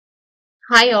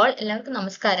Hi all എല്ലാവർക്കും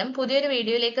നമസ്കാരം പുതിയൊരു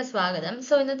വീഡിയോയിലേക്ക് സ്വാഗതം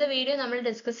ഇന്നത്തെ വീഡിയോ നമ്മൾ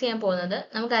ഡിസ്കസ് ചെയ്യാൻ പോകുന്നത്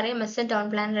നമുക്കറിയാം അസിസ്റ്റന്റ് ടൗൺ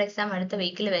പ്ലാനർ എക്സാം അടുത്ത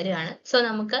വീക്കിൽ വരികയാണ്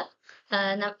നമുക്ക്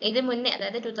ഇത് മുന്നേ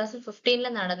അതായത്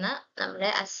 2015 നടന്ന നമ്മുടെ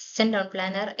അസിസ്റ്റന്റ് ടൗൺ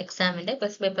പ്ലാനർ എക്സാമിന്റെ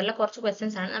ക്വസ്റ്റ്യൻ പേപ്പറിലെ കുറച്ച്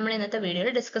ക്വസ്റ്റ്യൻസ് ആണ് നമ്മൾ ഇന്നത്തെ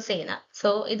വീഡിയോയിൽ ഡിസ്കസ്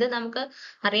ചെയ്യുന്നത് ഇത് നമുക്ക്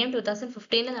അറിയാം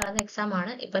 2015 നടന്ന എക്സാം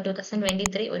ആണ് ഇപ്പൊ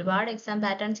 2023 ഒരുപാട് എക്സാം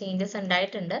പാറ്റേൺ ചേഞ്ചസ്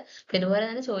ഉണ്ടായിട്ടുണ്ട് ഇതുപോലെ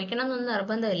തന്നെ ചോദിക്കണം എന്നൊന്നും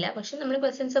നിർബന്ധമില്ല പക്ഷെ നമ്മൾ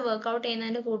ക്വസ്റ്റ്യൻസ് വർക്ക്ഔട്ട്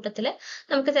ചെയ്യുന്നതിന്റെ കൂട്ടത്തിൽ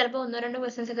നമുക്ക് ചിലപ്പോൾ ഒന്നോ രണ്ടോ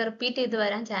ക്വസ്റ്റ്യൻസ് ഒക്കെ റിപ്പീറ്റ് ചെയ്ത്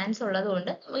വരാൻ ചാൻസ്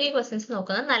ഉള്ളതുകൊണ്ട് നമുക്ക് ഈ ക്വസ്റ്റ്യൻസ്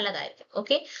നോക്കുന്നത് നല്ലതായിരിക്കും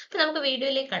ഓക്കെ അപ്പൊ നമുക്ക്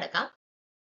വീഡിയോയിലേക്ക് കടക്കാം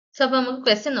അപ്പൊ നമുക്ക്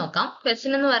ക്വസ്റ്റ്യൻ നോക്കാം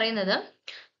ക്വസ്റ്റ്യൻ എന്ന് പറയുന്നത്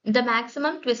The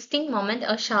maximum twisting moment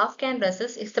a shaft can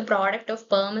resist is the product of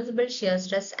permissible shear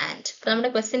stress and നമ്മുടെ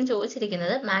ക്വസ്റ്റ്യൻ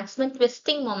ചോദിച്ചിരിക്കുന്നത് മാക്സിമം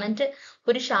ട്വിസ്റ്റിംഗ് മൊമെന്റ്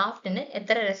ഒരു ഷാഫ്റ്റിന്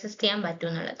എത്ര റെസിസ്റ്റ് ചെയ്യാൻ പറ്റും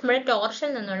എന്നുള്ളത് നമ്മുടെ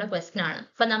ടോർഷനിൽ നിന്നുള്ള ക്വസ്റ്റ്യൻ ആണ്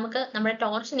അപ്പൊ നമുക്ക് നമ്മുടെ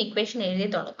ടോർഷൻ ഇക്വേഷൻ എഴുതി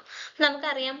തുടങ്ങും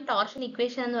നമുക്കറിയാം ടോർഷൻ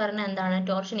ഇക്വേഷൻ എന്ന് പറഞ്ഞാൽ എന്താണ്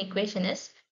torsion equation is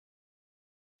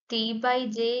T by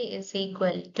J is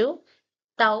equal to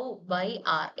tau by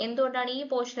r. എന്തുകൊണ്ടാണ് ഈ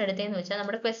പോർഷൻ എടുത്തതെന്ന് വെച്ചാൽ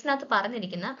നമ്മുടെ ക്വസ്റ്റിനകത്ത്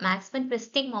പറഞ്ഞിരിക്കുന്ന maximum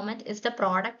twisting moment is the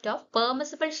product of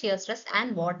permissible shear stress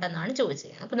and what എന്നാണ്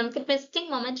ചോദിച്ചിരിക്കുന്നത് അപ്പൊ നമുക്ക്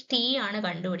ട്വിസ്റ്റിംഗ് മൊമെന്റ് ടി ആണ്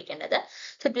കണ്ടുപിടിക്കേണ്ടത്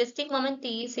twisting moment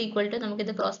T is equal to നമുക്ക്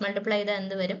ഇത് ക്രോസ് മൾട്ടിപ്ലൈ ചെയ്താൽ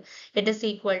എന്ത് വരും it is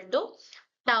equal to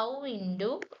tau into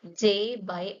j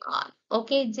by r.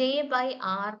 Okay J by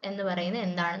R എന്ന് പറയുന്നത്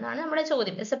എന്താണെന്നാണ് നമ്മുടെ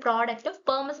ചോദ്യം it's A product of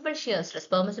permissible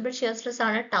shear stress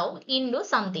ആണ് ടൗ ഇൻറ്റു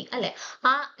സംതിങ് അല്ലെ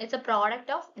it's A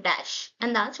product of dash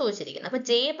എന്താണ് ചോദിച്ചിരിക്കുന്നത് അപ്പൊ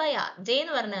ജെ ബൈ ആർ ജെ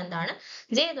എന്ന് പറഞ്ഞാൽ എന്താണ്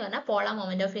ജെ എന്ന് പറഞ്ഞാൽ പോളാർ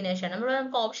മൊമെന്റ് ഓഫ് ഇനേഷ്യ ആണ്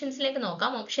നമുക്ക് ഓപ്ഷൻസിലേക്ക്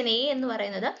നോക്കാം ഓപ്ഷൻ എ എന്ന്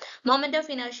പറയുന്നത് മൊമെന്റ്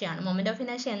ഓഫ് ഇനേഷ്യ ആണ് മൊമെന്റ് ഓഫ്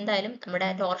ഇനേഷ്യ എന്തായാലും നമ്മുടെ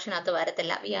ടോർഷനകത്ത്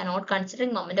വരത്തില്ല V are not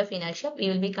considering moment of ഇനേഷ്യ we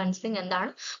will be considering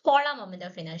എന്താണ് പോളാർ മൊമെന്റ്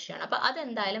ഓഫ് ഇനേഷ്യ ആണ് അപ്പൊ അത്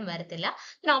എന്തായാലും വരത്തില്ല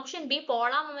option B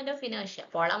polar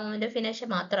moment of ഇനേഷ്യ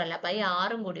മാത്രമല്ല ബൈ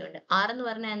ആറും കൂടിയുണ്ട് ആർ എന്ന്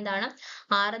പറഞ്ഞാൽ എന്താണ്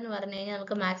ആർ എന്ന് പറഞ്ഞു കഴിഞ്ഞാൽ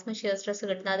നമുക്ക് മാക്സിമം ഷിയർ സ്ട്രെസ്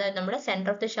കിട്ടുന്നത് അതായത് നമ്മുടെ സെന്റർ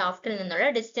ഓഫ് ദി ഷാഫ്റ്റിൽ നിന്നുള്ള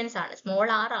ഡിസ്റ്റൻസ് ആണ് സ്മോൾ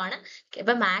ആർ ആണ്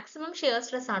ഇപ്പൊ മാക്സിമം ഷിയർ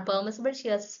സ്ട്രെസ് ആണ് permissible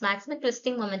shear stress maximum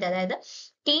twisting moment അതായത്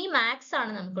ടി മാക്സ്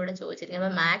ആണ് നമുക്ക് ഇവിടെ ചോദിച്ചിരിക്കുന്നത്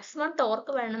അപ്പൊ മാക്സിമം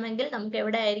ടോർക്ക് വേണമെങ്കിൽ നമുക്ക്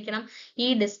എവിടെ ആയിരിക്കണം ഈ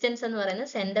ഡിസ്റ്റൻസ് എന്ന്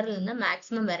പറയുന്നത് സെന്ററിൽ നിന്ന്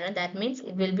മാക്സിമം വരണം that means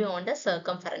it will be on the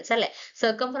circumference അല്ലെ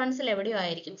സർക്കംഫറൻസിൽ എവിടെയോ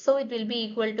ആയിരിക്കും so it will be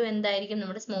equal to എന്തായിരിക്കും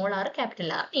നമ്മുടെ small R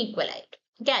capital R equal ആയിരിക്കും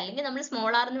ഓക്കെ അല്ലെങ്കിൽ നമ്മൾ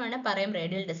സ്മോൾ ആർ എന്ന് വേണമെങ്കിൽ പറയാം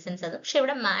റേഡിയൽ ഡിസ്റ്റൻസ് അത് പക്ഷെ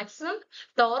ഇവിടെ മാക്സിമം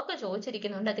ടോർക്ക്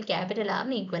ചോദിച്ചിരിക്കുന്നുണ്ട് അത് ക്യാപിറ്റൽ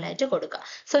ആറിന് ഈക്വൽ ആയിട്ട് കൊടുക്കുക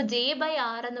സോ ജെ ബൈ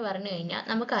ആർ എന്ന് പറഞ്ഞു കഴിഞ്ഞാൽ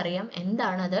നമുക്കറിയാം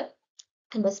എന്താണത്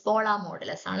പോളാർ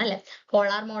മോഡുലസ് ആണ് അല്ലെ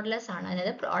പോളാർ മോഡുലസ് ആണ്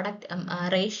അതായത് product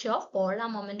ratio of polar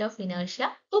moment of inertia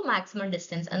to maximum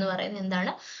distance എന്ന് പറയുന്നത്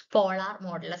എന്താണ് പോളാർ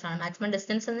മോഡുലസ് ആണ് മാക്സിമം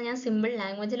ഡിസ്റ്റൻസ് എന്ന് ഞാൻ സിമ്പിൾ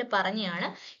ലാംഗ്വേജിൽ പറഞ്ഞതാണ്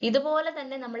ഇതുപോലെ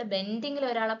തന്നെ നമ്മൾ ബെൻഡിങ്ങിൽ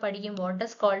ഒരാളെ പഠിക്കും what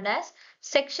is called as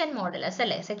section modulus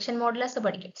അല്ലെ സെക്ഷൻ മോഡുലസ്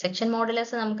പഠിക്കും സെക്ഷൻ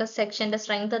മോഡുലസ് നമുക്ക് സെക്ഷന്റെ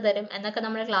സ്ട്രെങ്ത് തരും എന്നൊക്കെ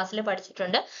നമ്മൾ ക്ലാസ്സിൽ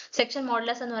പഠിച്ചിട്ടുണ്ട് സെക്ഷൻ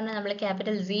മോഡുലസ് എന്ന് പറഞ്ഞാൽ നമ്മൾ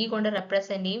ക്യാപിറ്റൽ Z കൊണ്ട്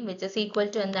റെപ്രസെന്റ് ചെയ്യും വിച്ച് ഇസ് ഈക്വൽ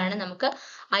ടു എന്താണ് നമുക്ക്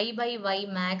I by Y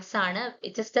മാക്സ് ആണ്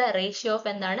which is the ratio of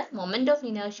എന്താണ് moment of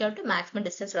inertia to maximum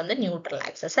distance from the neutral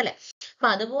access അല്ലെ അപ്പൊ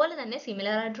അതുപോലെ തന്നെ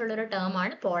സിമിലർ ആയിട്ടുള്ള ഒരു ടേം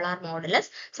ആണ് പോളാർ മോഡുലസ്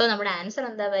സോ നമ്മുടെ ആൻസർ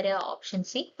എന്താ വരിക option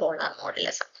C polar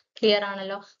modulus clear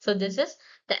ആണല്ലോ so this is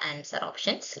the answer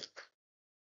option C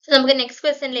നമുക്ക് നെക്സ്റ്റ്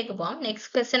ക്വസ്റ്റ്യനിലേക്ക് പോകാം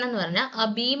നെക്സ്റ്റ് ക്വസ്റ്റ്യൻ എന്ന് പറഞ്ഞാൽ a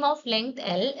beam of length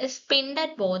L is pinned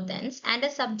at both ends and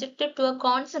is subjected to a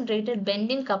concentrated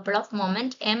bending couple of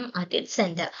moment M at its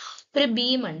center. ഒരു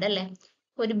beam ഉണ്ട് അല്ലെ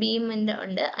ഒരു ബീമിന്റെ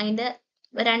ഉണ്ട് അതിന്റെ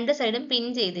രണ്ട് സൈഡും പിൻ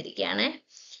ചെയ്തിരിക്കുകയാണ്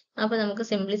അപ്പൊ നമുക്ക്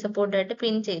സിംപ്ലി സപ്പോർട്ട് ആയിട്ട്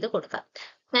പിൻ ചെയ്ത് കൊടുക്കാം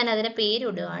ഞാൻ അതിന്റെ പേര്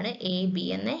ഇടുകയാണ് എ ബി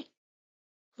എന്ന്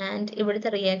ആൻഡ് ഇവിടുത്തെ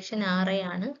റിയാക്ഷൻ RA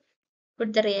ആണ്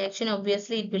ഇവിടുത്തെ reaction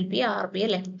obviously it will be RB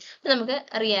അല്ലെ നമുക്ക്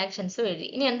റിയാക്ഷൻസ് എഴുതി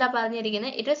ഇനി എന്താ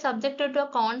പറഞ്ഞിരിക്കുന്നത് it is subjected to A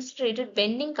concentrated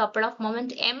bending couple of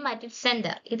moment M at it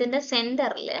centre ഇതിന്റെ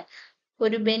സെന്ററിൽ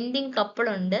ഒരു ബെൻഡിങ് കപ്പിൾ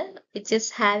ഉണ്ട് which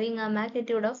is having A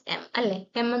magnitude of M അല്ലെ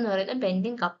M എന്ന് പറയുന്ന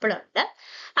ബെൻഡിങ് കപ്പിൾ ഉണ്ട്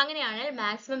അങ്ങനെയാണെങ്കിൽ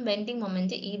മാക്സിമം ബെൻഡിങ്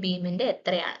മൊമെന്റ് ഈ ബീമിന്റെ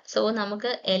എത്രയാണ് സോ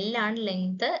നമുക്ക് L ആണ്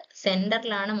ലെങ്ത്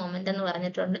സെന്ററിലാണ് മൊമെന്റ് എന്ന്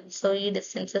പറഞ്ഞിട്ടുണ്ട് സോ ഈ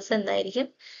ഡിസ്റ്റൻസസ് എന്തായിരിക്കും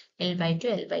L/2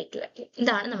 L/2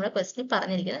 ഇതാണ് നമ്മുടെ ക്വസ്റ്റ്യൻ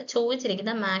പറഞ്ഞിരിക്കുന്നത്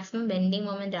ചോദിച്ചിരിക്കുന്ന മാക്സിമം ബെൻഡിങ്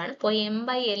മൊമെന്റ് ആണ് ഇപ്പോൾ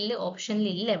M/L ഓപ്ഷനിൽ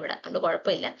ഇല്ല ഇവിടെ അതുകൊണ്ട്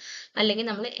കുഴപ്പമില്ല അല്ലെങ്കിൽ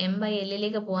നമ്മൾ M/L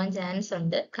പോകാൻ ചാൻസ്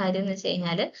ഉണ്ട് കാര്യം എന്ന് വെച്ച്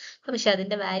കഴിഞ്ഞാൽ പക്ഷെ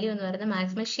അതിന്റെ വാല്യൂ എന്ന് പറയുന്നത്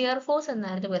മാക്സിമം ഷിയർ ഫോഴ്സ്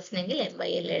എന്നായിരുന്നു ക്വസ്റ്റ്യൻ എങ്കിൽ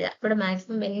M/L എഴുതാം ഇവിടെ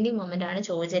മാക്സിമം ബെൻഡിങ് മൊമെന്റ് ആണ്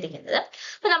ചോദിച്ചിരിക്കുന്നത്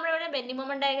അപ്പൊ നമ്മളിവിടെ ബെൻഡിങ്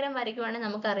മൊമെന്റ് ഡയഗ്രാം വരയ്ക്കുവാണെങ്കിൽ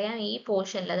നമുക്കറിയാം ഈ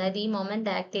പോർഷനിൽ അതായത് ഈ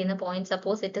മൊമെന്റ് ആക്ട് ചെയ്യുന്ന പോയിന്റ്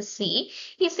സപ്പോസ് ഇറ്റ് സി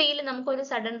ഈ സിയിൽ നമുക്ക് ഒരു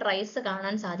സഡൻ റൈസ്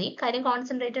കാണാൻ സാധിക്കും കാര്യം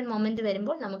കോൺസെൻട്രേറ്റഡ് മൊമെന്റ്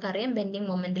വരുമ്പോൾ നമുക്കറിയാം ബെൻഡിങ്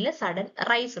മൊമെന്റിൽ സഡൻ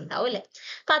റൈസ് ഉണ്ടാവും അല്ലെ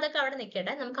അപ്പൊ അതൊക്കെ അവിടെ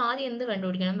നിൽക്കട്ടെ നമുക്ക് ആദ്യം എന്ത്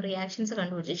കണ്ടുപിടിക്കണം റിയാക്ഷൻസ്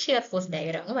കണ്ടുപിടിച്ച് ഷിയർ ഫോഴ്സ്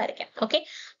ഡയഗ്രാം വരയ്ക്കാം ഓക്കെ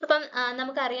അപ്പം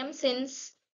നമുക്കറിയാം സിൻസ്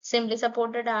സിംപ്ലി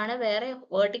സപ്പോർട്ടഡ് ആണ് വേറെ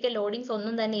വെർട്ടിക്കൽ ലോഡിങ്സ്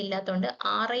ഒന്നും തന്നെ ഇല്ലാത്തതുകൊണ്ട്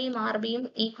RAയും RBയും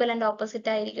ഈക്വൽ ആൻഡ് ഓപ്പോസിറ്റ്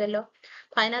ആയിരിക്കുമല്ലോ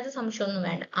അപ്പൊ അതിനകത്ത് സംശയമൊന്നും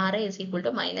വേണ്ട RA is equal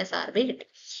to minus RB കിട്ടും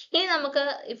ഇനി നമുക്ക്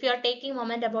if you are taking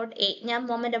moment about A, ഞാൻ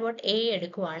moment about A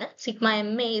എടുക്കുവാണ്. Sigma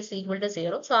M A is equal to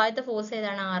 0. So ആദ്യത്തെ ഫോഴ്സ്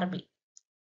ഏതാണ്?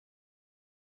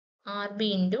 R B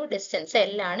into distance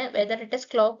L ആണ്. Whether it is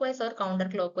clock vice or counter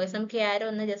clock vice. നമുക്ക് ഈ ആരോ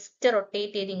ഒന്ന് just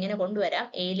rotate ചെയ്ത് ഇങ്ങനെ കൊണ്ടുവരാം,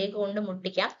 എയിലേക്ക് കൊണ്ട്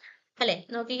മുട്ടിക്കാം അല്ലെ.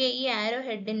 നോക്കിക്കേ, ഈ ആരോ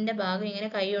ഹെഡിന്റെ ഭാഗം ഇങ്ങനെ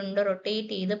കൈ കൊണ്ട്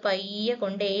റൊട്ടേറ്റ് ചെയ്ത് പയ്യെ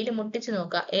കൊണ്ട് എയിൽ മുട്ടിച്ച്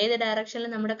നോക്കുക. ഏത്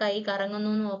ഡയറക്ഷനിൽ നമ്മുടെ കൈ കറങ്ങുന്നു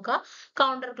എന്ന് നോക്കുക.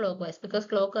 Counter clock vice, because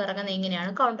clock കറങ്ങുന്നത്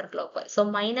എങ്ങനെയാണ്? Counter clock vice. So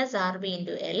minus R B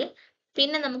into L.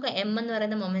 പിന്നെ നമുക്ക് എം എന്ന്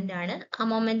പറയുന്ന മൊമെന്റ് ആണ്.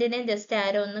 ആ മൊമെന്റിനെ ജസ്റ്റ്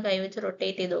ആരോ ഒന്ന് കൈവച്ച്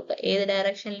റൊട്ടേറ്റ് ചെയ്ത് നോക്കുക. ഏത്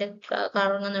ഡയറക്ഷനിൽ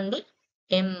കറങ്ങുന്നുണ്ട്?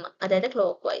 എം, അതായത്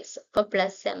ക്ലോക്ക് വൈസ്. അപ്പൊ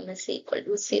plus M is equal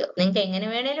to 0. നിങ്ങൾക്ക് എങ്ങനെ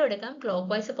വേണേലും എടുക്കാം. ക്ലോക്ക്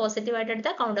വൈസ് പോസിറ്റീവ് ആയിട്ട്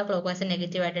എടുത്താൽ കൗണ്ടർ ക്ലോക്ക് വൈസ്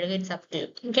നെഗറ്റീവ് ആയിട്ട് എടുക്കുക. It's up to you.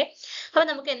 Okay, അപ്പൊ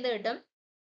നമുക്ക് എന്ത് കിട്ടും?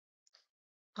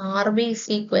 R B is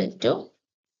equal to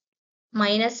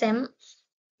minus M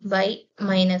by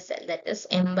minus L, that is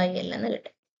M by L എന്ന്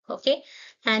കിട്ടും. Okay,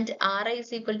 and R I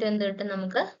is equal to എന്ത് കിട്ടും?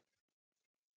 നമുക്ക്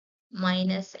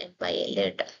മൈനസ് എം ബൈ എൽ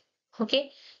കിട്ടും. ഓക്കെ,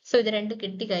 സോ ഇത് രണ്ട്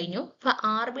കിട്ടി കഴിഞ്ഞു. അപ്പൊ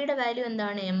ആർ ബിയുടെ വാല്യൂ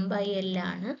എന്താണ്? എം ബൈ എൽ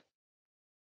ആണ്.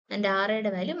 ആൻഡ് ആർ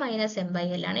യുടെ value minus M by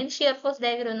L ആണ്. ഇനി ഷിയർ ഫോഴ്സ്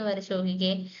ഡയഗ്രം ഒന്ന് വരച്ച് നോക്കിക്കേ.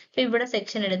 അപ്പൊ ഇവിടെ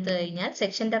സെക്ഷൻ എടുത്തു കഴിഞ്ഞാൽ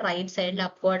സെക്ഷന്റെ റൈറ്റ് സൈഡിൽ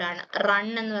അപ്വേർഡ് ആണ്. റൺ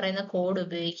എന്ന് പറയുന്ന കോഡ്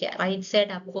ഉപയോഗിക്കുക. റൈറ്റ്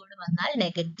സൈഡ് അപ്വേർഡ് വന്നാൽ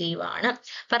നെഗറ്റീവ് ആണ്.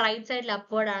 അപ്പൊ റൈറ്റ് സൈഡിൽ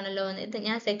അപ്വേർഡ് ആണല്ലോ. ഇത്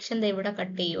ഞാൻ സെക്ഷൻ ഇവിടെ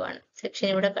കട്ട് ചെയ്യുവാണ്. സെക്ഷൻ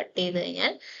ഇവിടെ കട്ട് ചെയ്ത്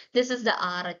കഴിഞ്ഞാൽ this is the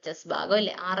R H S ഭാഗം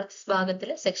അല്ലെ. ആർ എച്ച് എസ് ഭാഗത്തിൽ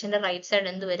സെക്ഷന്റെ റൈറ്റ് സൈഡ്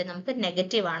എന്ത് വരും? നമുക്ക്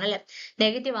നെഗറ്റീവ് ആണ് അല്ലെ.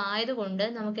 നെഗറ്റീവ് ആയതുകൊണ്ട്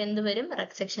നമുക്ക് എന്ത് വരും?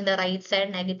 സെക്ഷന്റെ റൈറ്റ്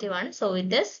സൈഡ് നെഗറ്റീവ് ആണ്. So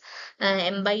it is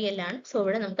M by L ആണ്. സോ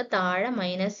ഇവിടെ നമുക്ക് താഴെ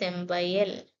മൈനസ് എം ബൈ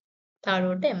എൽ,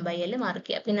 താഴോട്ട് എം ബൈ എൽ മാർക്ക്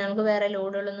ചെയ്യാം. പിന്നെ നമുക്ക് വേറെ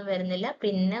ലോഡുകളൊന്നും വരുന്നില്ല.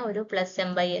 പിന്നെ ഒരു പ്ലസ്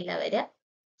എം ബൈ എൽ വരിക.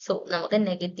 സോ നമുക്ക്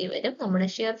നെഗറ്റീവ് വരും. നമ്മുടെ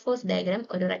ഷിയർ ഫോഴ്സ് ഡയഗ്രാം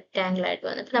ഒരു റെക്ടാംഗിൾ ആയിട്ട്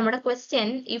വന്നു. ഇപ്പൊ നമ്മുടെ question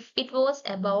if it was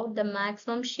about the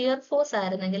maximum shear force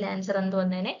ആയിരുന്നെങ്കിൽ ആൻസർ എന്ത്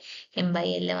വന്നേനെ? എം ബൈ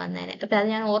എൽ വന്നേനെ. അപ്പൊ അത്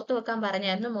ഞാൻ ഓർത്ത് വെക്കാൻ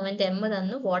പറഞ്ഞായിരുന്നു. മൊമെന്റ് എം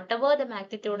തന്നു. What ever the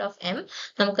magnitude of M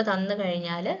നമുക്ക് തന്നു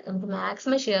കഴിഞ്ഞാൽ നമുക്ക്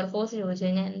മാക്സിമം ഷിയർ ഫോഴ്സ് ചോദിച്ചു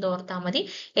കഴിഞ്ഞാൽ എന്ത് ഓർത്താൽ മതി?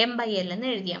 എം ബൈ എൽ എന്ന്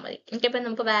എഴുതിയാൽ മതി. ഇപ്പൊ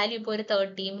നമുക്ക് വാല്യൂ ഇപ്പോൾ ഒരു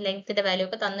 30 ലെങ്ത്തിന്റെ വാല്യൂ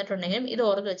ഒക്കെ തന്നിട്ടുണ്ടെങ്കിലും ഇത്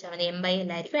ഓർത്ത് വെച്ചാൽ മതി. എം ബൈ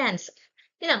എൽ ആയിരിക്കും ആൻസർ.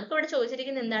 ഇനി നമുക്ക് ഇവിടെ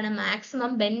ചോദിച്ചിരിക്കുന്നത് എന്താണ്?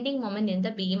 Maximum bending moment in the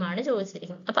beam ആണ്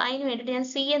ചോദിച്ചിരിക്കുന്നത്. അപ്പൊ അതിന് വേണ്ടിയിട്ട് ഞാൻ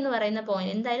സി എന്ന് പറയുന്ന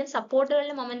പോയിന്റ്, എന്തായാലും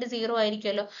സപ്പോർട്ടുകളിലെ മൊമെന്റ് 0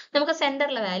 ആയിരിക്കുമല്ലോ. നമുക്ക്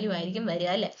സെന്ററിലെ വാല്യൂ ആയിരിക്കും വരിക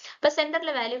അല്ലെ. അപ്പൊ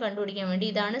സെന്ററിലെ വാല്യൂ കണ്ടുപിടിക്കാൻ വേണ്ടി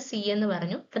ഇതാണ് സി എന്ന്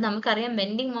പറഞ്ഞു. അപ്പൊ നമുക്കറിയാം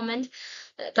ബെൻഡിങ് മൊമെന്റ്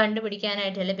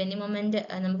കണ്ടുപിടിക്കാനായിട്ട് അല്ലെ, ബെൻഡിങ് മൊമെന്റ്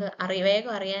നമുക്ക്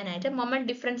വേഗം അറിയാനായിട്ട് moment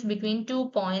difference between 2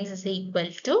 points is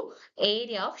equal to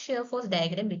area of shear force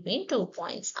diagram between 2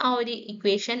 points. ആ ഒരു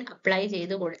ഇക്വേഷൻ അപ്ലൈ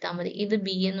ചെയ്ത് കൊടുത്താൽ മതി. ഇത്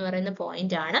ബി എന്ന് പറയുന്ന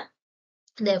പോയിന്റ് ആണ്.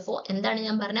 Therefore, എന്താണ്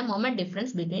ഞാൻ പറഞ്ഞ? മൊമെന്റ്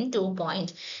ഡിഫറൻസ് ബിറ്റ്വീൻ 2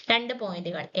 പോയിന്റ്, രണ്ട്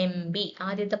പോയിന്റുകൾ എം ബി.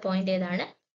 ആദ്യത്തെ പോയിന്റ് ഏതാണ്?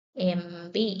 M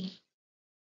B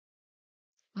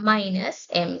minus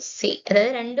M C.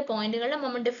 അതായത് രണ്ട് പോയിന്റുകളുടെ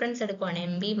moment difference എടുക്കുവാണ്.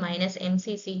 M B minus M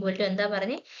C is equal to എന്താ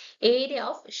പറഞ്ഞ്? Area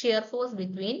of shear force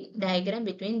between diagram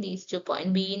between these 2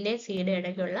 point. ബിന്റെ സിയുടെ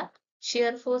ഇടയ്ക്കുള്ള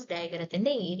ഷിയർ ഫോഴ്സ്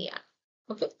ഡയഗ്രത്തിന്റെ ഏരിയ ആണ്.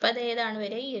 ഓക്കെ, അപ്പൊ അത് ഏതാണ്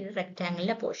വരെ? ഈ ഒരു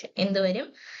റെക്ടാംഗിളിന്റെ പോർഷൻ എന്ത് വരും?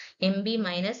 M B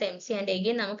minus M C. And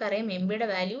again നമുക്കറിയാം എം ബിയുടെ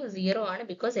വാല്യൂ 0 ആണ്,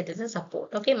 because it is A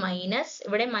support. Okay, minus,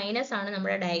 ഇവിടെ മൈനസ് ആണ്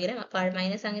നമ്മുടെ ഡയഗ്രാം. അപ്പൊ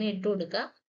മൈനസ് അങ്ങനെ ഇട്ട് കൊടുക്കുക.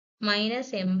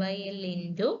 Minus M by L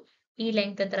into ഈ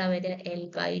ലെങ്ത് എത്ര വരിക? L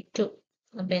by 2.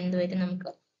 അപ്പൊ എന്ത് വരും?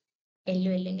 നമുക്ക്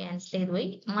എല്ലും എല്ലും ക്യാൻസൽ ചെയ്ത്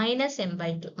പോയി. Minus M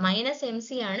by 2. Minus M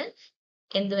C ആണ്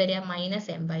എന്ത് വരിക? Minus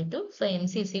M by 2. So M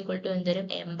C is equal to എന്ത് വരും?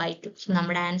 M by 2. സോ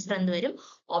നമ്മുടെ ആൻസർ എന്ത് വരും?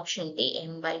 Option D,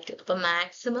 M by 2. അപ്പൊ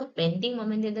maximum bending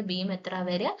moment in the beam എത്ര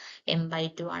വരിക? എം ബൈ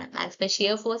 2 ആണ്. മാക്സിമം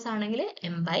ഷിയർ ഫോഴ്സ് ആണെങ്കിൽ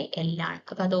എം ബൈ എൽ ആണ്.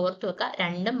 അപ്പൊ അത് ഓർത്ത് വെക്കുക.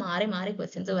 രണ്ടും മാറി മാറി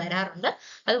ക്വസ്റ്റ്യൻസ് വരാറുണ്ട്,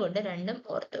 അതുകൊണ്ട് രണ്ടും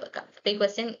ഓർത്ത് വെക്കാം. അപ്പൊ ഈ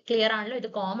ക്വസ്റ്റ്യൻ ക്ലിയർ ആണല്ലോ. ഇത്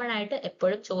കോമൺ ആയിട്ട്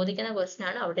എപ്പോഴും ചോദിക്കുന്ന ക്വസ്റ്റ്യൻ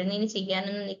ആണ്. അവിടെ നിന്ന് ഇനി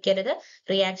ചെയ്യാനൊന്നും നിൽക്കരുത്.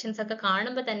 റിയാക്ഷൻസ് ഒക്കെ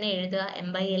കാണുമ്പോൾ തന്നെ എഴുതുക. എം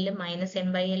ബൈ എല്ലും മൈനസ്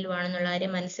എം ബൈ എല്ലും ആണെന്നുള്ള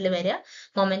കാര്യം മനസ്സിൽ വരിക.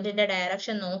 മൊമെന്റിന്റെ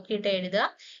ഡയറക്ഷൻ നോക്കിയിട്ട് എഴുതുക.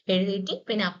 എഴുതിയിട്ട്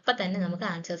പിന്നെ അപ്പൊ തന്നെ നമുക്ക്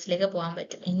ആൻസേഴ്സിലേക്ക് പോകാൻ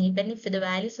പറ്റും. ഇനിയിപ്പം ഇത്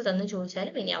വാല്യൂസ് തന്നു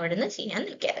ചോദിച്ചാലും ഇനി അവിടെ നിന്ന് ചെയ്യാൻ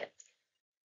നിൽക്കരുത്.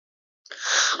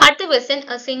 അടുത്ത question,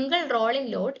 a single rolling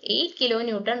load 8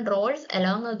 kilonewton rolls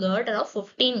along a girder of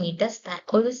 15 meters span.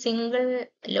 ഒരു സിംഗിൾ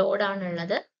ലോഡ്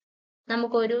ആണുള്ളത്.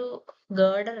 നമുക്കൊരു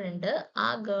ഗേർഡർ ഉണ്ട്. ആ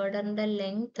ഗേർഡറിന്റെ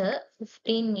ലെങ്ത്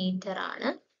 15 മീറ്റർ ആണ്.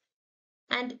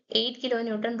 ആൻഡ് 8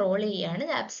 kilonewton റോൾ ചെയ്യാണ്.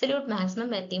 Absolute maximum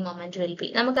bending moment will be.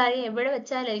 നമുക്കറിയാം എവിടെ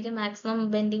വെച്ചാലായിരിക്കും മാക്സിമം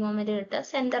ബെൻഡിങ് മൊമെന്റ് കിട്ടുക?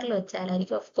 സെന്ററിൽ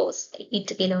വെച്ചാലായിരിക്കും. ഓഫ് കോഴ്സ്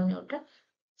 8 kilonewton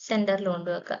സെന്ററിൽ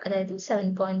കൊണ്ടുവെക്കുക. അതായത്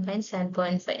 7.5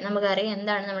 7.5. നമുക്കറിയാം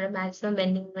എന്താണ് നമ്മുടെ മാക്സിമം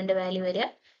ബെൻഡിങ് മൊമെന്റ് വാല്യൂ വരിക?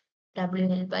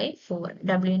 WL by 4.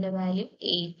 W ന്റെ value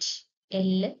 8,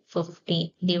 L 15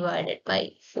 divided by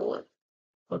 4.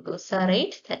 produce a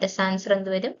rate. That is answer എന്ത്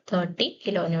വരും 30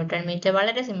 kilonewton meter.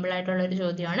 വളരെ സിമ്പിൾ ആയിട്ടുള്ള ഒരു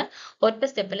ചോദ്യമാണ്. ഒറ്റ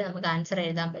സ്റ്റെപ്പിൽ നമുക്ക് ആൻസർ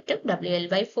എഴുതാൻ പറ്റും.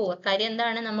 WL/4. കാര്യം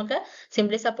എന്താണ്, നമുക്ക്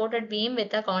സിംപ്ലി സപ്പോർട്ടഡ് ബീം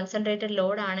വിത്ത് കോൺസെൻട്രേറ്റഡ്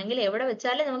ലോഡ് ആണെങ്കിൽ എവിടെ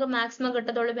വെച്ചാലും നമുക്ക് മാക്സിമം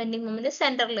കിട്ടത്തുള്ളൂ ബെൻഡിങ് മൊമെന്റ്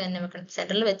സെന്ററിൽ തന്നെ വെക്കണം.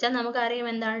 സെന്ററിൽ വെച്ചാൽ നമുക്ക് അറിയാം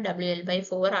എന്താണ്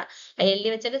WL/4 ആണ്. LD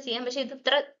വെച്ചൊക്കെ ചെയ്യാം, പക്ഷെ ഇത്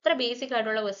ഇത്ര ബേസിക്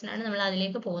ആയിട്ടുള്ള ക്വസ്റ്റൻ ആണ്, നമ്മൾ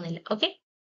അതിലേക്ക് പോകുന്നില്ല. Okay.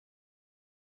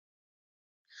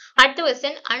 At the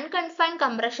question, unconfined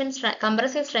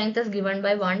compressive strength is given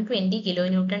by 120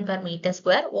 kilonewton per meter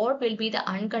square. What will be the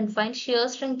unconfined shear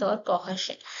strength or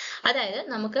cohesion? അതായത്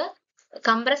നമുക്ക്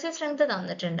കംപ്രസീവ് സ്ട്രെങ്ത്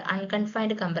തന്നിട്ടുണ്ട്,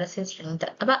 അൺകൺഫൈൻഡ് കംപ്രസീവ് സ്ട്രെങ്ത്.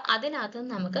 അപ്പൊ അതിനകത്ത്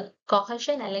നമുക്ക്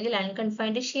കൊഹഷൻ അല്ലെങ്കിൽ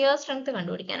അൺകൺഫൈൻഡ് ഷിയർ സ്ട്രെങ്ത്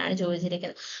കണ്ടുപിടിക്കാനാണ്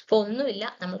ചോദിച്ചിരിക്കുന്നത്. അപ്പൊ ഒന്നുമില്ല,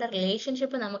 നമ്മുടെ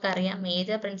റിലേഷൻഷിപ്പ് നമുക്കറിയാം.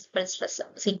 Major principal stress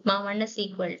σ1 is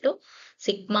equal to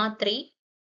σ3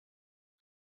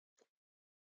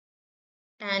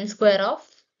 tan square of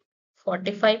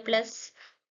 45 plus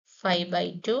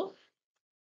 5/2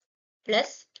 plus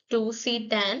 2c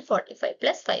tan 45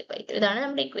 plus 5/2. ഇതാണ്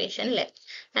നമ്മുടെ ഇക്വേഷൻ അല്ലേ.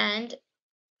 And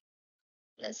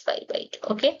plus 5/2.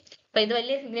 ഓക്കെ. അപ്പൊ ഇത്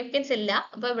വലിയ സിഗ്നിഫിക്കൻസ് ഇല്ല.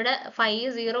 അപ്പൊ ഇവിടെ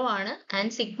 5 0 ആണ്.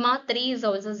 And σ3 is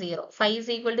also 0. 5 is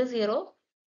equal to 0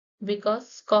 because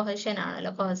cohesion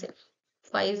ആണല്ലോ, കോഹസിവ്.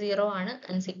 5 0 ആണ്.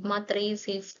 And σ3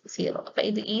 is 0. അപ്പൊ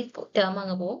ഇത് ഈ ടേം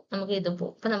അങ്ങ് പോവും, നമുക്ക് ഇത്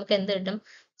പോവും. അപ്പൊ നമുക്ക് എന്ത് കിട്ടും?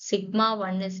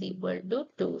 σ1 is equal to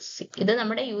 2c. ഇത്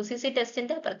നമ്മുടെ UCC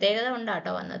ടെസ്റ്റിന്റെ പ്രത്യേകത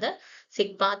കൊണ്ടാട്ടോ വന്നത്.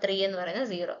 σ3 എന്ന് പറയുന്നത്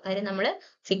 0. കാര്യം നമ്മള്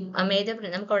മേജർ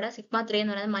നമുക്ക് അവിടെ σ3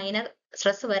 എന്ന് പറയുന്നത് മൈനർ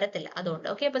സ്ട്രെസ് വരത്തില്ല, അതുകൊണ്ട്.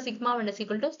 ഓക്കെ. അപ്പൊ σ1 is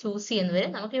equal to 2c എന്ന്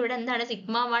വരും. നമുക്ക് ഇവിടെ എന്താണ്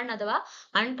σ1 അഥവാ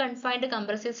അൺകൺഫൈൻഡ്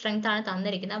കംപ്രസീവ് സ്ട്രെങ്ത് ആണ്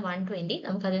തന്നിരിക്കുന്നത് 120.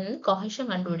 നമുക്ക് അതിൽ നിന്ന് കൊഹഷൻ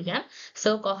കണ്ടുപിടിക്കണം.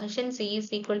 So cohesion C is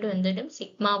equal to എന്ത് വരും?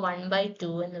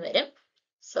 σ1/2 എന്ന് വരും.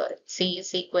 Sorry, C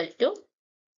is equal to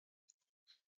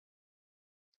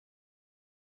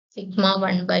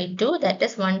σ1/2, that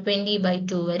is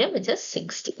 120/2 വരും, which is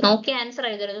 60. നോക്കി ആൻസർ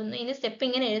എഴുതരുത്. ഇനി സ്റ്റെപ്പ്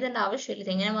ഇങ്ങനെ എഴുതേണ്ട ആവശ്യമില്ല.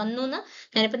 ഇങ്ങനെ വന്നു എന്ന്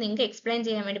ഞാനിപ്പോൾ നിങ്ങൾക്ക് എക്സ്പ്ലെയിൻ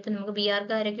ചെയ്യാൻ വേണ്ടി, ഇപ്പം നമുക്ക്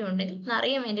BR-കാരൊക്കെ ഉണ്ടെങ്കിൽ ഒന്ന്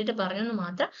അറിയാൻ വേണ്ടിയിട്ട് പറഞ്ഞെന്ന്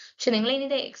മാത്രം. പക്ഷെ നിങ്ങൾ ഇനി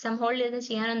ഇത് എക്സാം ഹോളിൽ ഇരുന്ന്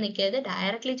ചെയ്യാനൊന്നും നിൽക്കരുത്.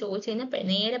 ഡയറക്റ്റ്ലി ചോദിച്ചു കഴിഞ്ഞാൽ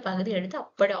നേരെ പകുതി എടുത്ത്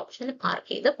അപ്പോഴേ ഓപ്ഷൻ മാർക്ക്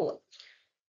ചെയ്ത് പോകും.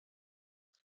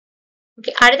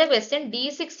 Okay, അടുത്ത question,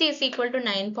 D60 is equal to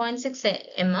 9.6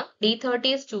 mm, D30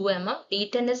 is 2 mm,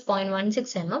 D10 is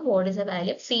 0.16 mm. What is the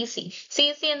value of CC?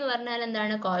 CC എന്ന് പറഞ്ഞാൽ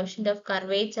എന്താണ്? Coefficient of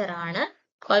curvature ആണ്.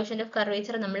 Coefficient of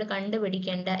curvature നമ്മൾ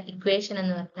കണ്ടുപിടിക്കേണ്ട ഇക്വേഷൻ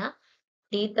എന്ന് പറഞ്ഞാൽ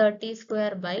D30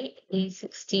 square by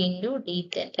D60 into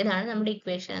D10. ഇതാണ് നമ്മുടെ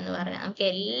equation എന്ന് പറഞ്ഞാൽ. നമുക്ക്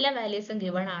എല്ലാ വാല്യൂസും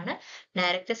ഗിവൺ ആണ്,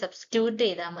 ഡയറക്റ്റ് സബ്സ്റ്റിറ്റ്യൂട്ട്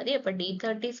ചെയ്താൽ മതി. അപ്പൊ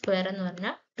D30 square എന്ന്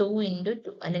പറഞ്ഞാൽ 2 into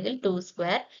 2 അല്ലെങ്കിൽ 2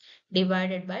 square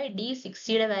divided by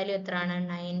D60 യുടെ വാല്യൂ എത്രയാണ്?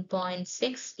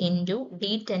 9.6 into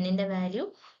D10 ന്റെ വാല്യൂ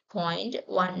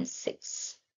 0.16.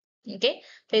 ഓക്കെ.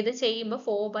 അപ്പൊ ഇത് ചെയ്യുമ്പോൾ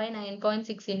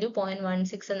 4/9.6 into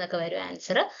 0.16 എന്നൊക്കെ വരും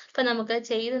ആൻസർ. അപ്പൊ നമുക്ക്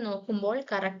ചെയ്ത് നോക്കുമ്പോൾ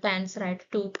കറക്റ്റ് ആൻസർ ആയിട്ട്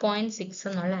 2.6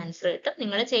 എന്നുള്ള ആൻസർ കിട്ടും.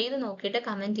 നിങ്ങൾ ചെയ്ത് നോക്കിയിട്ട്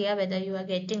കമന്റ് ചെയ്യുക whether you are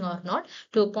getting or not.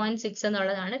 2.6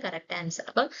 എന്നുള്ളതാണ് കറക്റ്റ് ആൻസർ.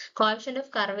 അപ്പം കോഎഫിഷ്യന്റ്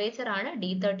ഓഫ് കർവേച്ചർ ആണ്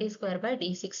D30 square by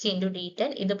D60 into D10.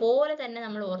 ഇതുപോലെ തന്നെ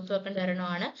നമ്മൾ ഓർത്തു വെക്കേണ്ട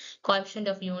ഒരെണ്ണമാണ്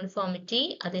കോഎഫിഷ്യന്റ് ഓഫ് യൂണിഫോമിറ്റി.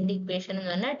 അതിന്റെ ഇക്വേഷൻ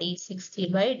എന്ന് പറഞ്ഞാൽ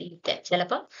D60/D10.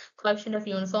 ചിലപ്പോൾ കോഎഫിഷ്യന്റ് ഓഫ്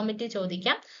യൂണിഫോമിറ്റി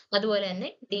ചോദിക്കാം, അതുപോലെ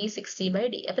തന്നെ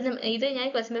D60/D. അപ്പൊ ഇത് ഞാൻ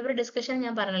ക്വസ്റ്റ്യൻ പേപ്പർ ഡിസ്കഷൻ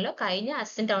ഞാൻ പറഞ്ഞല്ലോ, കഴിഞ്ഞ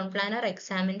അസിസ്റ്റന്റ് ടൗൺ പ്ലാനർ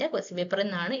എക്സാമിന്റെ ക്വസ്റ്റ്യൻ പേപ്പറിൽ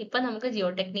നിന്നാണ്. ഇപ്പൊ നമുക്ക് ജിയോ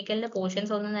ടെക്നിക്കലിന്റെ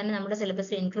പോർഷൻസ് ഒന്നും തന്നെ നമ്മുടെ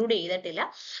സിലബസിൽ ഇൻക്ലൂഡ് ചെയ്തിട്ടില്ല.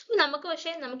 നമുക്ക്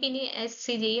പക്ഷേ നമുക്ക് ഇനി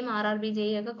SCJയും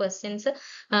RRBJയും ഒക്കെ ക്വസ്റ്റ്യൻസ്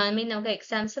നമുക്ക്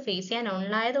എക്സാംസ് ഫേസ് ചെയ്യാൻ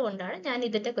ഉണ്ടായത് കൊണ്ടാണ് ഞാൻ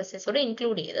ഇതിന്റെ ക്വസ്റ്റ്യൻസ് കൂടെ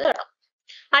ഇൻക്ലൂഡ് ചെയ്തത് കേട്ടോ.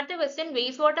 അടുത്ത question,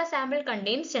 wastewater sample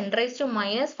contains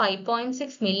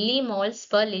 10⁻⁵ millimoles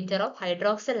per liter of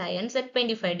hydroxyl ions at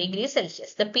 25 degrees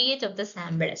Celsius. The pH of the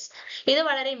sample is. ഇത്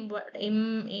വളരെ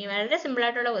സിമ്പിൾ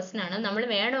ആയിട്ടുള്ള ക്വസ്റ്റൻ ആണ്. നമ്മൾ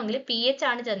വേണമെങ്കിൽ pH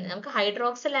ആണ് തന്നത്. നമുക്ക്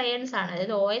ഹൈഡ്രോക്സിൽ അയൺസ് ആണ്,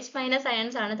 അതായത് OH-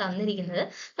 അയൺസ് ആണ് തന്നിരിക്കുന്നത്.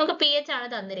 നമുക്ക് pH ആണ്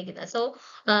തന്നിരിക്കുന്നത്. സോ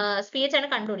pH ആണ്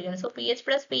കണ്ടുപിടിക്കുന്നത്. So pH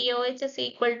plus POH is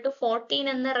equal to 14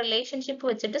 എന്ന റിലേഷൻഷിപ്പ്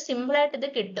വെച്ചിട്ട് സിമ്പിൾ ആയിട്ട് ഇത്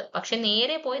കിട്ടും. പക്ഷെ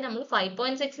നേരെ പോയി നമ്മൾ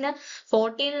 5.6ന്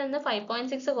 14 നിന്ന്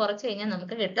 5.6 കുറച്ച് കഴിഞ്ഞാൽ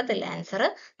നമുക്ക് കിട്ടത്തില്ല, ആൻസർ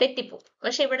തെറ്റിപ്പോകും.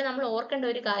 പക്ഷെ ഇവിടെ നമ്മൾ ഓർക്കേണ്ട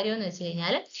ഒരു കാര്യം എന്ന് വെച്ച്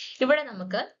കഴിഞ്ഞാൽ ഇവിടെ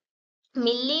നമുക്ക്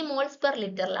മില്ലിമോൾസ് പെർ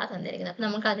ലിറ്ററിലാണ് തന്നിരിക്കുന്നത്. അപ്പൊ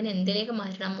നമുക്ക് അതിന് എന്തിലേക്ക്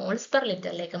മാറ്റണം? മോൾസ് പെർ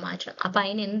ലിറ്ററിലേക്ക് മാറ്റണം. അപ്പൊ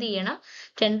അതിന് എന്ത് ചെയ്യണം?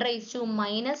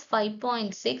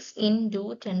 10⁻⁻5.6 into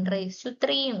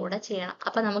 10⁻3 കൂടെ ചെയ്യണം.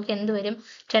 അപ്പൊ നമുക്ക് എന്ത് വരും?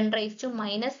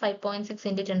 10⁻⁻5.6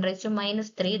 into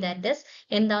 10⁻3, ദാറ്റ് ഇസ്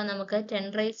എന്താവും? നമുക്ക്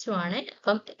 10 ആണ്.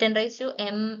 അപ്പം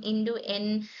 10m into n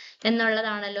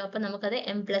എന്നുള്ളതാണല്ലോ. അപ്പൊ നമുക്കത്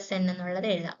m+n എന്നുള്ളത്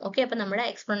എഴുതാം. ഓക്കെ. അപ്പൊ നമ്മുടെ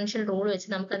എക്സ്പോണൻഷ്യൽ റൂൾ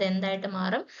വെച്ച് നമുക്കത് എന്തായിട്ട്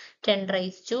മാറും?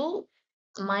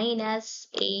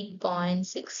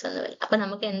 10⁻⁻8.6 എന്ന് വരും. അപ്പൊ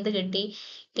നമുക്ക് എന്ത് കിട്ടി?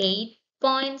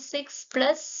 8.6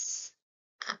 പ്ലസ്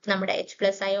നമ്മുടെ H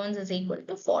plus ions is equal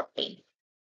to 14.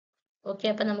 Okay.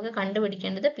 അപ്പൊ നമുക്ക്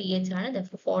കണ്ടുപിടിക്കേണ്ടത് pH ആണ്.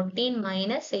 14 -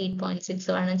 8.6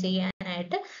 വേണം ചെയ്യാനായിട്ട്.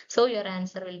 വരാനായിട്ട്. So your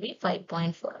answer will be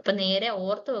 5.4. അപ്പൊ നേരെ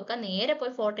ഓർത്ത് വെക്കുക, നേരെ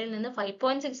പോയി 40ൽ നിന്ന്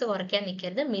 5.6 കുറയ്ക്കാൻ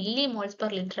നിൽക്കരുത്. Milli moles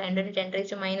per litre and ഒരു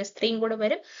 10⁻³ കൂടെ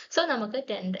വരും. സോ നമുക്ക്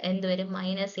എന്ത് വരും,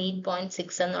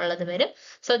 -8.6 എന്നുള്ളത് വരും.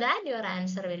 So that your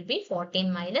answer will be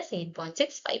 14 -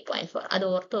 8.6 5.4. അത്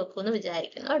ഓർത്ത് വെക്കുമെന്ന്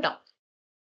വിചാരിക്കുന്നു കേട്ടോ.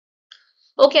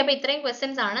 ഓക്കെ, അപ്പൊ ഇത്രയും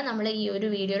ക്വസ്റ്റ്യൻസ് ആണ് നമ്മൾ ഈ ഒരു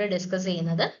വീഡിയോയിൽ ഡിസ്കസ്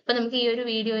ചെയ്യുന്നത്. അപ്പൊ നമുക്ക് ഈ ഒരു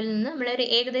വീഡിയോയിൽ നിന്ന് നമ്മൾ ഒരു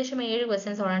ഏകദേശം 7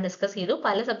 ക്വസ്റ്റ്യൻസോളം ഡിസ്കസ് ചെയ്തു.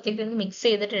 പല സബ്ജക്റ്റിൽ നിന്ന് മിക്സ്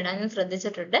ചെയ്തിട്ട് ഇടാനും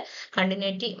ശ്രദ്ധിച്ചിട്ടുണ്ട്.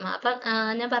 കണ്ടിന്യൂറ്റി അപ്പം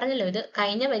ഞാൻ പറഞ്ഞല്ലോ, ഇത്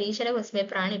കഴിഞ്ഞ പരീക്ഷയുടെ ക്വസ്റ്റ്യൻ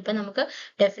പേപ്പർ ആണ്. ഇപ്പൊ നമുക്ക്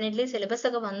ഡെഫിനറ്റ്ലി സിലബസ്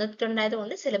ഒക്കെ വന്നിട്ടുണ്ടായത്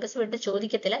കൊണ്ട് സിലബസ് വിട്ട്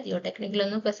ചോദിക്കത്തില്ല. ജിയോ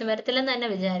ടെക്നിക്കലൊന്നും ക്വസ്റ്റ്യൻ വരത്തില്ലെന്ന് തന്നെ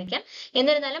വിചാരിക്കാം.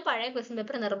 എന്നിരുന്നാലും പഴയ ക്വസ്റ്റ്യൻ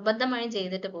പേപ്പർ നിർബന്ധമായും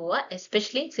ചെയ്തിട്ട് പോവുക.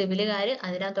 എസ്പെഷ്യലി സിവിലുകാർ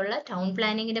അതിനകത്തുള്ള ടൗൺ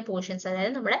പ്ലാനിങ്ങിന്റെ പോർഷൻസ്,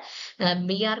 അതായത് നമ്മുടെ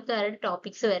BR-കാരുടെ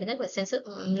ടോപ്പിക്സ് വരുന്ന ക്വസ്റ്റ്യൻസ്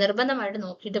നിർബന്ധമായിട്ട്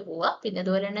നോക്കിയിട്ട് പോവുക. പിന്നെ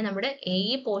അതുപോലെ തന്നെ നമ്മുടെ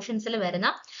പോർഷൻസിൽ വരുന്ന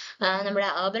നമ്മുടെ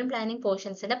അർബൻ പ്ലാനിങ്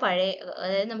പോർഷൻസിന്റെ പഴയ,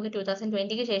 അതായത് നമുക്ക്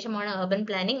 2020ക്ക് ശേഷമാണ് അർബൻ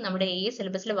പ്ലാനിങ് നമ്മുടെ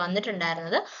സിലബസിൽ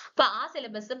വന്നിട്ടുണ്ടായിരുന്നത്. അപ്പൊ ആ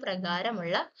സിലബസ്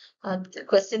പ്രകാരമുള്ള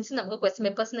ക്വസ്റ്റ്യൻസ് നമുക്ക് ക്വസ്റ്റ്യൻ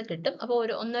പേപ്പേഴ്സിന് കിട്ടും. അപ്പോൾ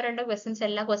ഒരു 1-2 ക്വസ്റ്റ്യൻസ്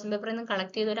എല്ലാ ക്വസ്റ്റ്യൻ പേപ്പറിൽ നിന്നും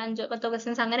കളക്ട് ചെയ്ത് ഒരു 5-10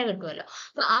 ക്വസ്റ്റ്യൻസ് അങ്ങനെ കിട്ടുമല്ലോ.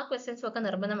 അപ്പൊ ആ ക്വസ്റ്റ്യൻസ് ഒക്കെ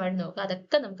നിർബന്ധമായിട്ട് നോക്കുക.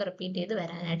 അതൊക്കെ നമുക്ക് റിപ്പീറ്റ് ചെയ്ത്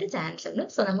വരാനായിട്ട് ചാൻസ് ഉണ്ട്.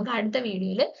 സോ നമുക്ക് അടുത്ത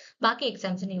വീഡിയോയിൽ ബാക്കി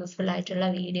എക്സാംസിന് യൂസ്ഫുൾ ആയിട്ടുള്ള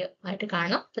വീഡിയോ ആയിട്ട്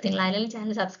കാണാം. അപ്പൊ നിങ്ങൾ ആരെങ്കിലും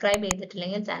ചാനൽ സബ്സ്ക്രൈബ്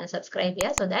ചെയ്തിട്ടില്ലെങ്കിൽ ചാനൽ സബ്സ്ക്രൈബ്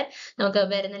ചെയ്യുക. സോ ദാറ്റ് നമുക്ക്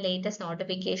വരുന്ന ലേറ്റസ്റ്റ്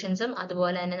നോട്ടിഫിക്കേഷൻസും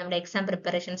അതുപോലെ തന്നെ നമ്മുടെ exam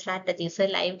preparation strategies,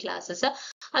 live classes,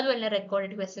 അതുപോലെ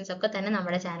റെക്കോർഡഡ് ക്വസ്റ്റ്യൻസ് ഒക്കെ തന്നെ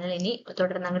നമ്മുടെ ചാനൽ ഇനി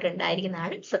തുടർന്ന് അങ്ങോട്ട്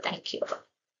ഉണ്ടായിരിക്കുന്നതാണ്. So thank you.